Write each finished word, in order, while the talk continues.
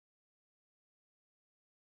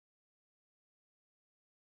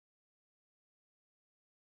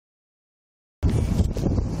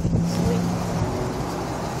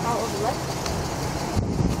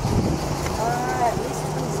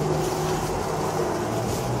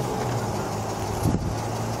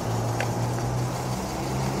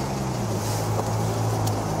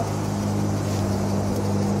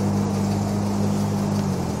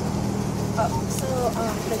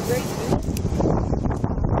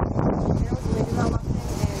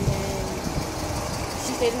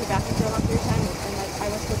stayed in the bathroom for a long period of time, and like I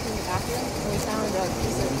went to clean the bathroom, and we found a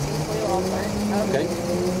piece of tinfoil all burnt up. Okay.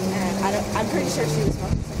 And I'm pretty sure she was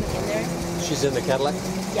smoking something in there. She's in the Cadillac?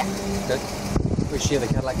 Yeah. Okay. Is she in the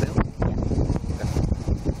Cadillac now? Yeah. Okay.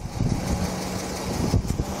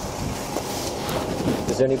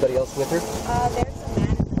 Is there anybody else with her? There's a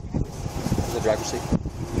man in the driver's seat. In the driver's seat?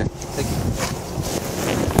 Okay. Thank you.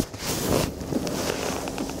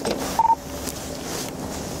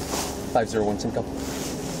 501 Simcoe.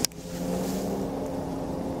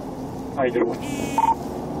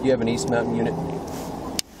 501. You have an East Mountain unit?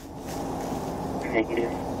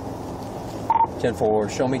 Negative. 10-4.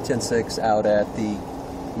 Show me 10-6 out at the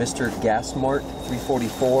Mr. Gas Mart,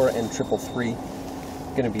 344 and 333.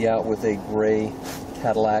 Going to be out with a gray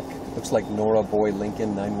Cadillac. Looks like Nora Boy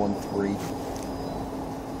Lincoln 913.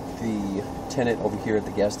 The tenant over here at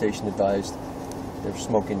the gas station advised they're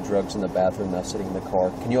smoking drugs in the bathroom, not sitting in the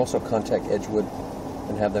car. Can you also contact Edgewood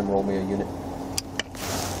and have them roll me a unit?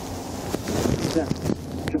 Yeah.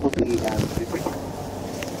 333.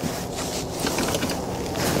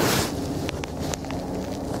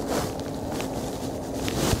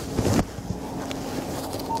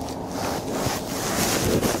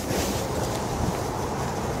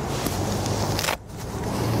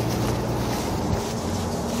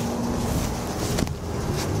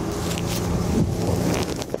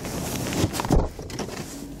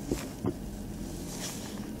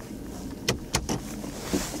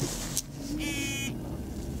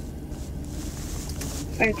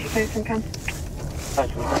 Where did you say some come?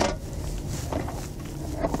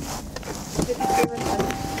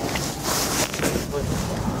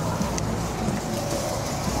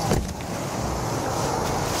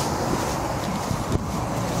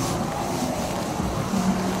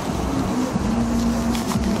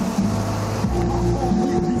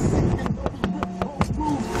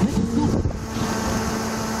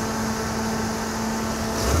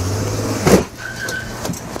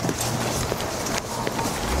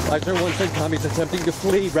 One said Tommy's attempting to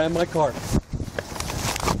flee, ran my car.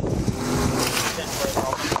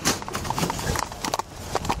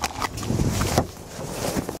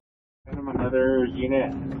 Send them another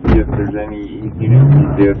unit. See if there's any unit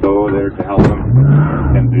DSO there to help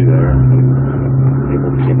them get through there.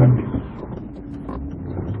 Able to get back.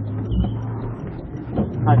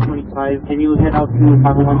 25. Can you head out to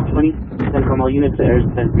 50120? Send from all units to Air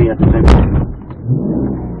 10-3 at the same time.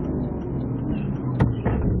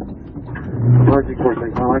 Marching course, I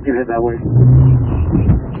can head that way.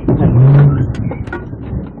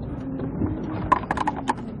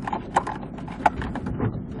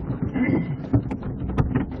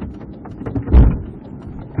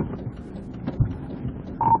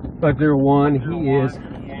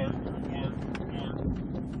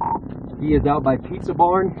 He is out by Pizza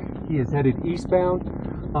Barn. He is headed eastbound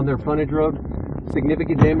on their frontage road.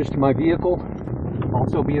 Significant damage to my vehicle.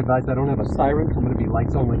 Also be advised I don't have a siren, so I'm going to be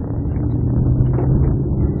lights only.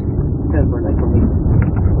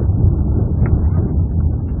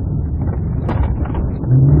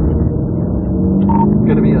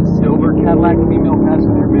 Going to be a silver Cadillac, female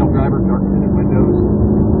passenger, male driver, dark tinted windows.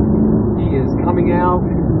 He is coming out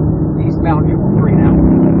eastbound Newport 3 now.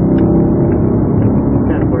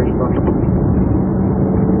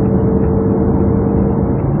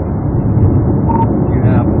 You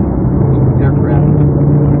have aircraft.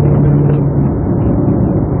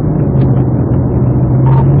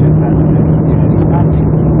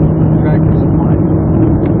 Tractor supply.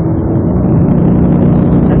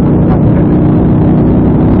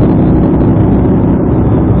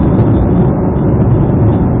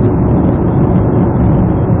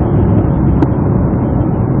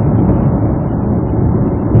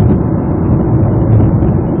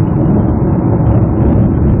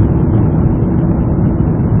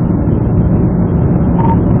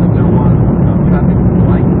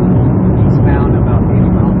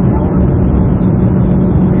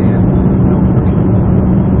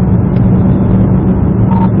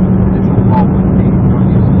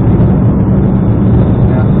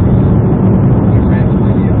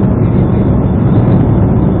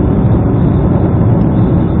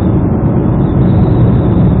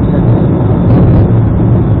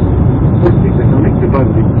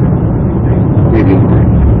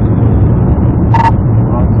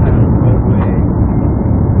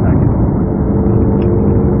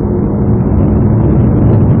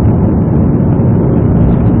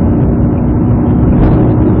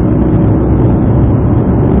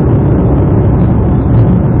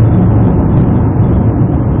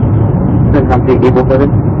 Able 7.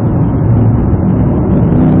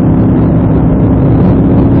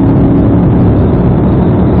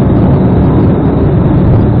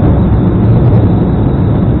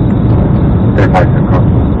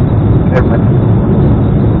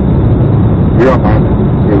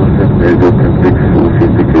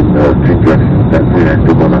 That's the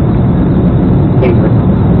active one. Thank you.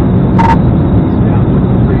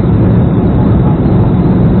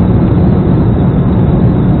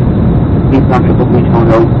 Please not triple police on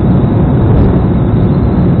road.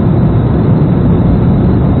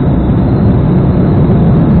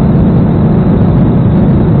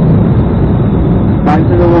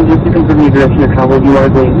 Just to confirm the direction of travel, you are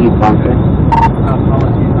going eastbound, correct?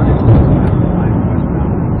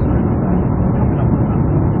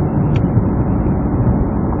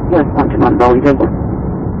 Yes, on command, Valley Temple.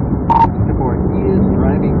 He is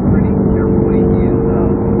driving pretty carefully. He is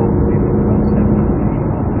about 70 miles an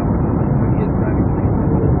hour, but he is driving pretty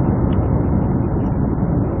carefully.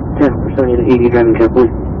 10 for 70 to 80, driving carefully.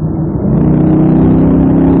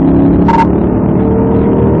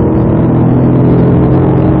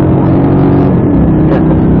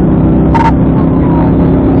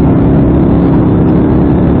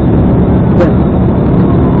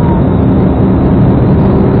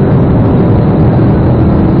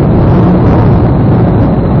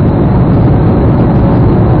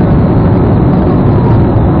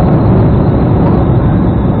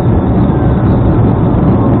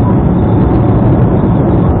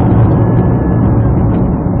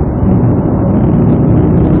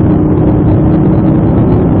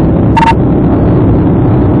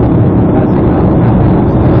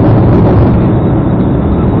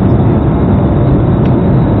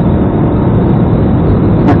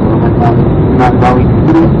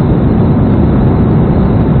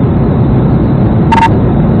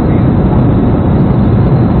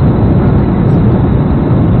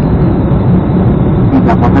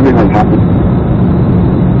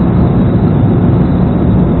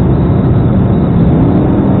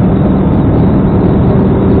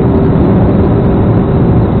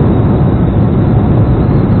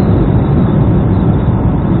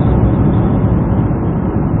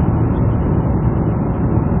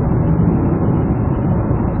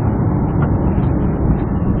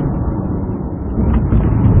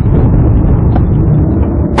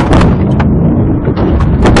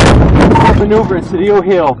 Maneuver at Cedillo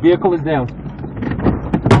Hill. Vehicle is down.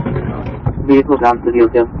 Vehicle down to the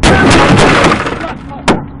hotel.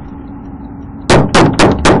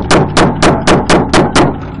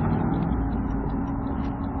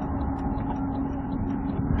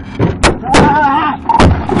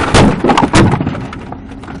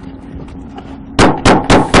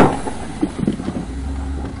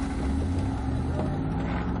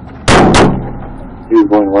 He was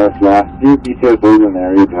going west last. Few details in the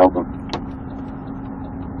area to help him.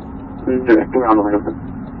 Direct around the window.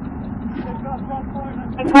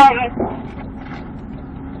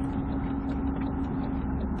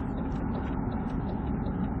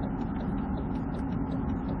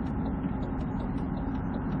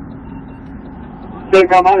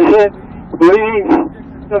 Take on my head, bleeding.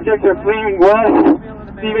 Subjects are fleeing west.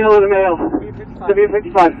 Female in the male.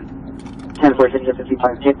 W55. 10 for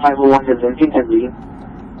 55. Jet 501 is engine and leading.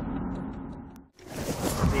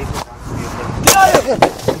 Get out of here!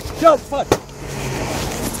 Jump, fuck!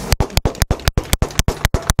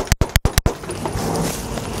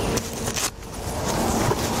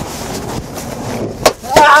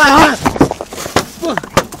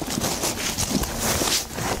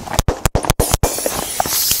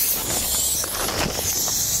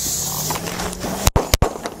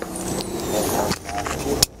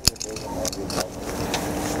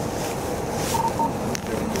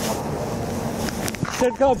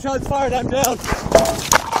 CENTCOM, shots fired, I'm down.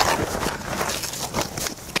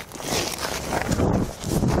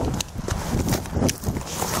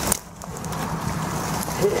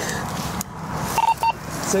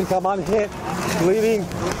 CENTCOM, I'm hit, bleeding.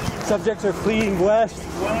 Subjects are fleeing west.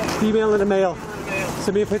 Female and a male.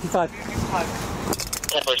 Send me a 55.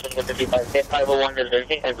 10 for 55. Jet 501 is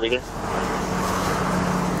engine and leading.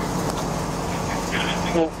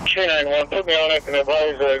 291, put me on it and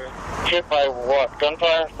advise hit by what?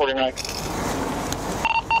 Gunfire? 49.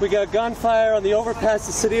 We got gunfire on the overpass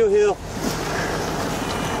to Cedillo Hill.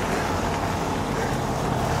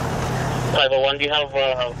 501, do you have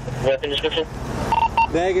weapon description?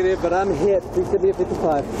 Negative, but I'm hit. Please send me a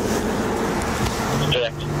 55.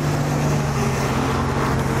 Direct.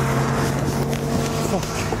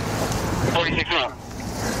 46 round.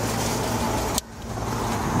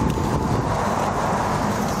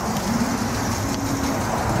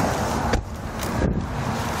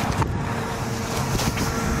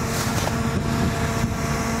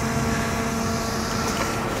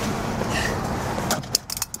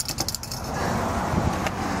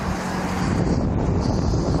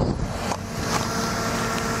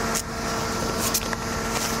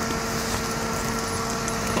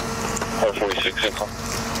 126 income.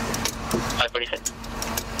 546.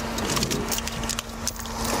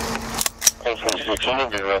 126, I'm going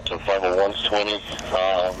to be around to 50120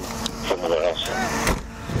 from the warehouse.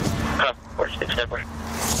 46, 10.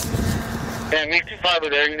 Yeah, make 25 over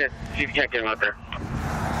there. You can see if you can't get him out there.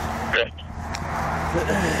 Good.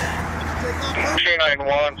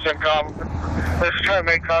 291, CENTCOM. Let's try to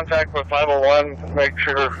make contact with 501, make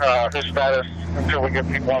sure his status until we get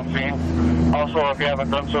people on scene. Also, if you haven't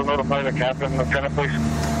done so, notify the captain and lieutenant, please.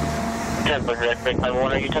 10, but you're at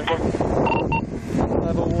 501, are you 10 4?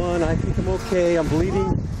 501, I think I'm okay. I'm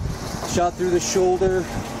bleeding. Shot through the shoulder,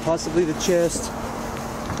 possibly the chest.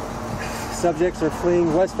 Subjects are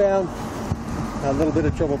fleeing westbound. A little bit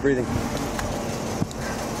of trouble breathing.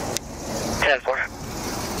 10-4.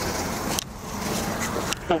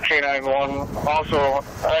 Okay, 911. Also,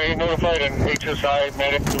 I notified an HSI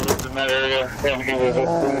medic who lives in that area, and he was in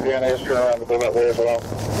Indiana. He's turning around to go that way as well.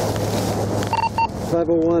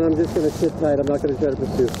 501, I'm just going to sit tight. I'm not going to try to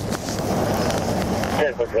pursue.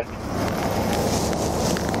 10-4.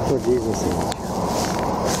 Oh, Jesus.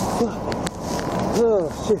 Oh,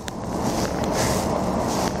 shit.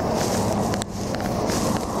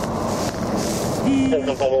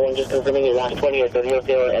 Just confirming your last 20 or 30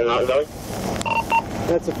 and not going.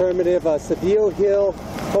 That's affirmative. Cedillo Hill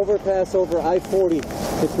overpass over I-40.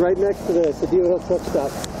 It's right next to the Cedillo Hill truck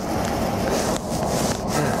stop.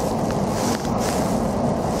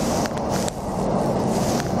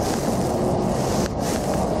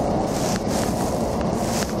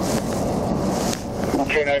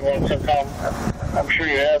 Okay, 911 CENTCOM. I'm sure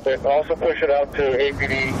you have, but also push it out to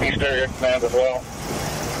APD East Area Command as well.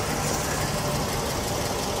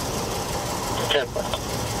 10.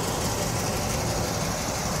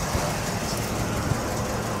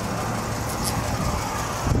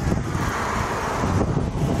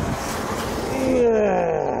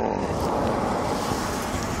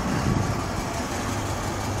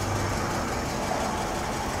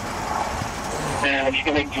 And if you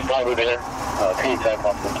can make 25 over there, anytime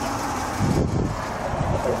possible.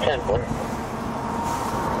 10-4.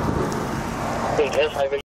 Yes, I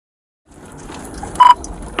will.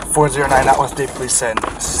 409, that was Dave, please send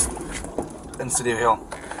in Cedillo Hill.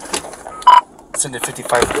 Send it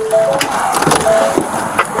 55.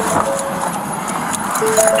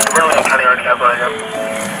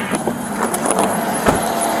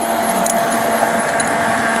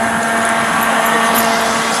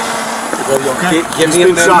 Okay? Give me a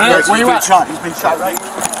minute. Where you at? He's been shot, right?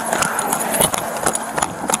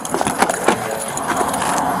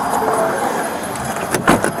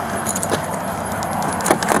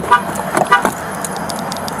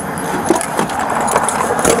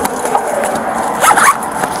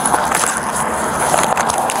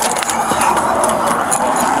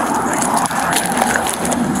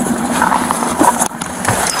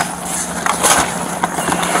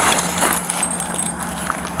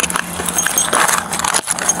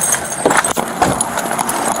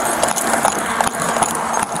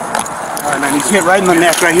 He's hit right in the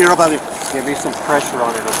neck, right here, how about it? Give me some pressure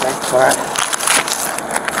on it, okay? Alright.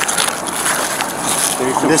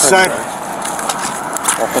 On this side.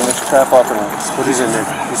 Open this trap up and put it in there.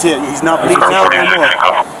 You see it? He's not bleeding out anymore.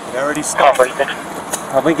 It already stopped.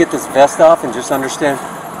 Probably get this vest off and just understand.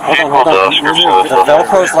 Hold on. The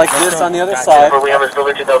Velcro's like this on the other side. Pull it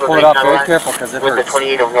off very careful because it hurts. With the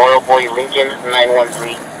 28 of Royal Boy Lincoln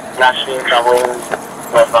 913, not seen traveling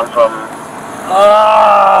westbound from.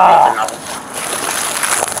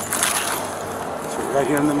 Right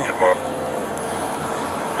here in the neck.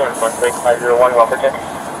 501, well protect.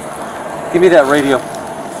 Give me that radio.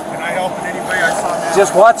 Can I help in any way? I saw that.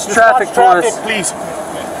 Just watch traffic for us. Please.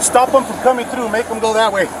 Stop them from coming through. Make them go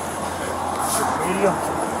that way. Radio.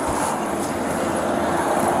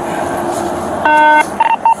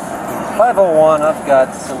 501, I've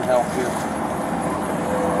got some help here.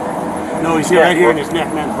 No, he's here, right here in his neck,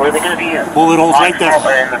 man. Where are they going to be here? Bullet holes right there.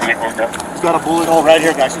 He's got a bullet hole right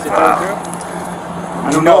here, guys. I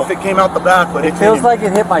don't know if it came out the back, but it feels like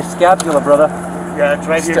it hit my scapula, brother. Yeah, it's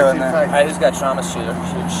right here. Still in there. Alright, who's got trauma shears? You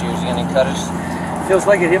got any cutters? Feels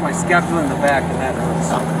like it hit my scapula in the back, and that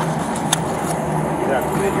hurts.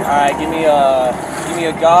 Alright, give me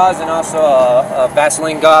a gauze and also a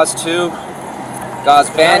Vaseline gauze too. Gauze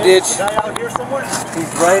bandage. Is that out here somewhere?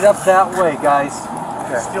 He's right up that way, guys.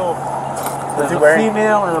 Okay. Still. There's a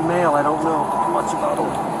female and a male. I don't know much about them.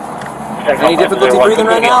 Any difficulty breathing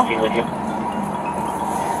right now?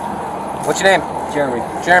 What's your name? Jeremy.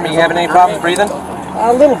 Jeremy, you having any problems breathing?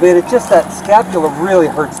 A little bit. It's just that scapula really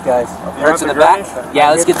hurts, guys. Hurts in the back?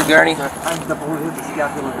 Yeah, let's get the gurney. I'm the bullet hit the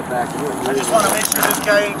scapula in the back. I just want to make sure this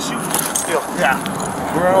guy ain't shooting still. Yeah.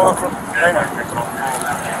 We're on from right now.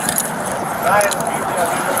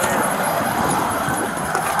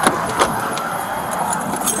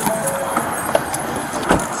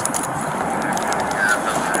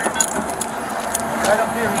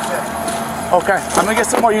 Okay, I'm gonna get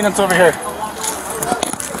some more units over here.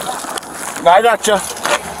 No, I got you.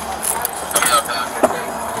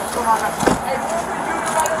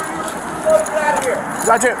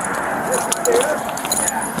 Got you.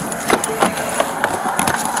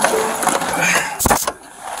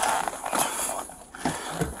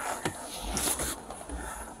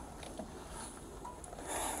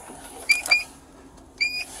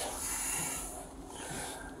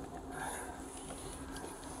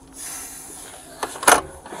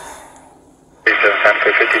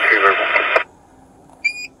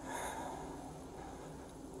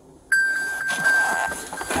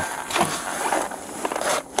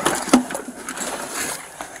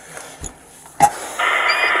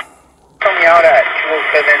 Out at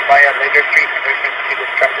 207 via Lager Street, emergency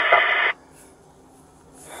distracted stop.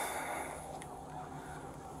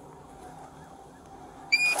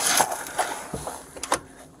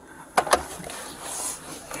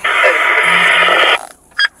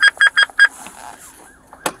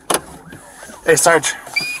 Hey Sarge,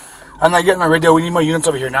 I'm not getting my radio. We need more units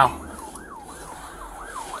over here now.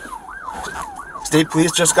 State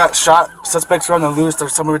police just got shot. Suspects are on the loose. They're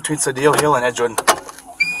somewhere between Cedillo Hill and Edgewood.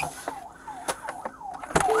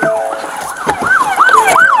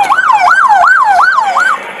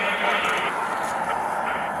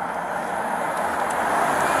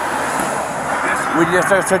 We need to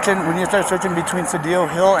start searching between Cedillo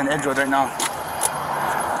Hill and Edgewood right now.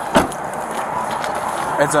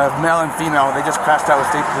 It's a male and female. They just crashed out with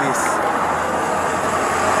state police.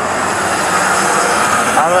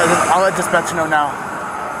 I'll let dispatch know now.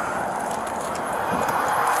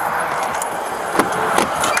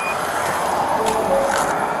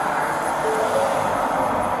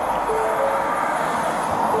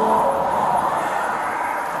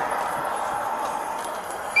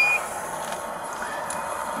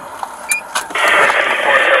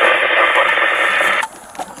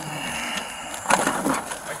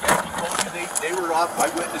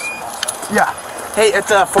 Yeah. Hey, it's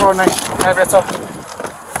 409. Have it up.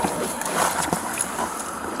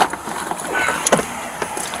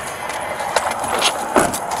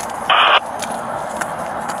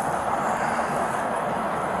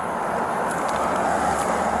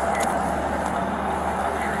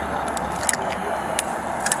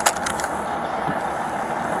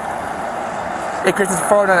 Hey, Chris, it's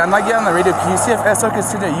 409. I'm not getting on the radio. Can you see if SO can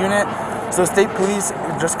see the unit? So state police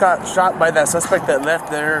just got shot by that suspect that left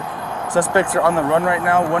there. Suspects are on the run right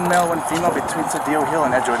now. One male, one female between Cedillo Hill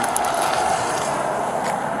and Edgewood.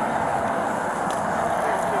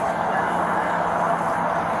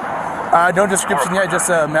 No description yet, just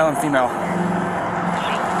male and female.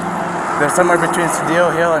 They're somewhere between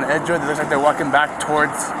Cedillo Hill and Edgewood. It looks like they're walking back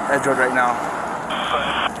towards Edgewood right now.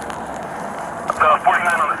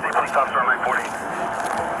 49 on the state police officer on 940.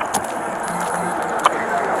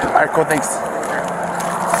 Alright, cool, thanks.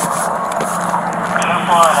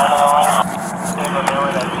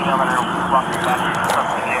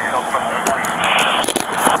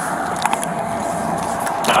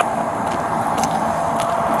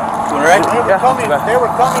 Right? They were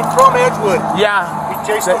coming from Edgewood. Yeah. We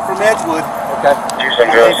chased them from Edgewood. Okay. They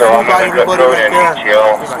flew by everybody right there.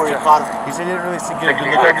 That's where you caught him. He said he didn't really see good.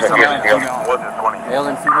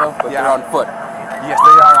 Male and female, but they're on foot. Yes,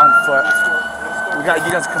 they are on foot. We got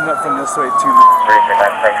you guys coming up from this way too.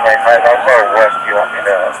 369, 1025. How far west do you want me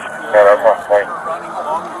to? Yeah, that's 120. Running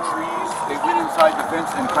along the trees, they went inside the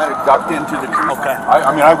fence and kind of ducked into the trees. Okay.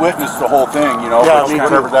 I mean, I witnessed the whole thing, you know. Yeah,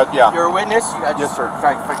 whatever that. Yeah. You're a witness? Yes, sir. If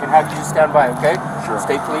I can have you just stand by, okay? Sure.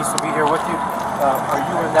 State police will be here with you. Are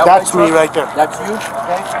you in that That's white me truck? right there. That's you?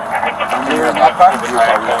 Okay. You're in that car? He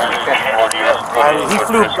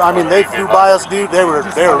flew. I mean, they flew by us, dude. They were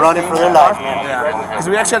running for their life, man. Yeah. Because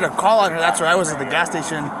we actually had a call on her. That's where I was at the gas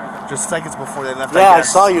station just seconds before they left. Yeah, I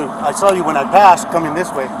saw you. I saw you when I passed coming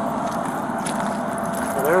this way.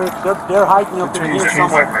 So they're hiking up in here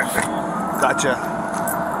somewhere. Gotcha.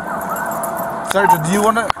 Sergeant, do you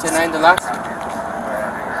want to? 10-9 the last?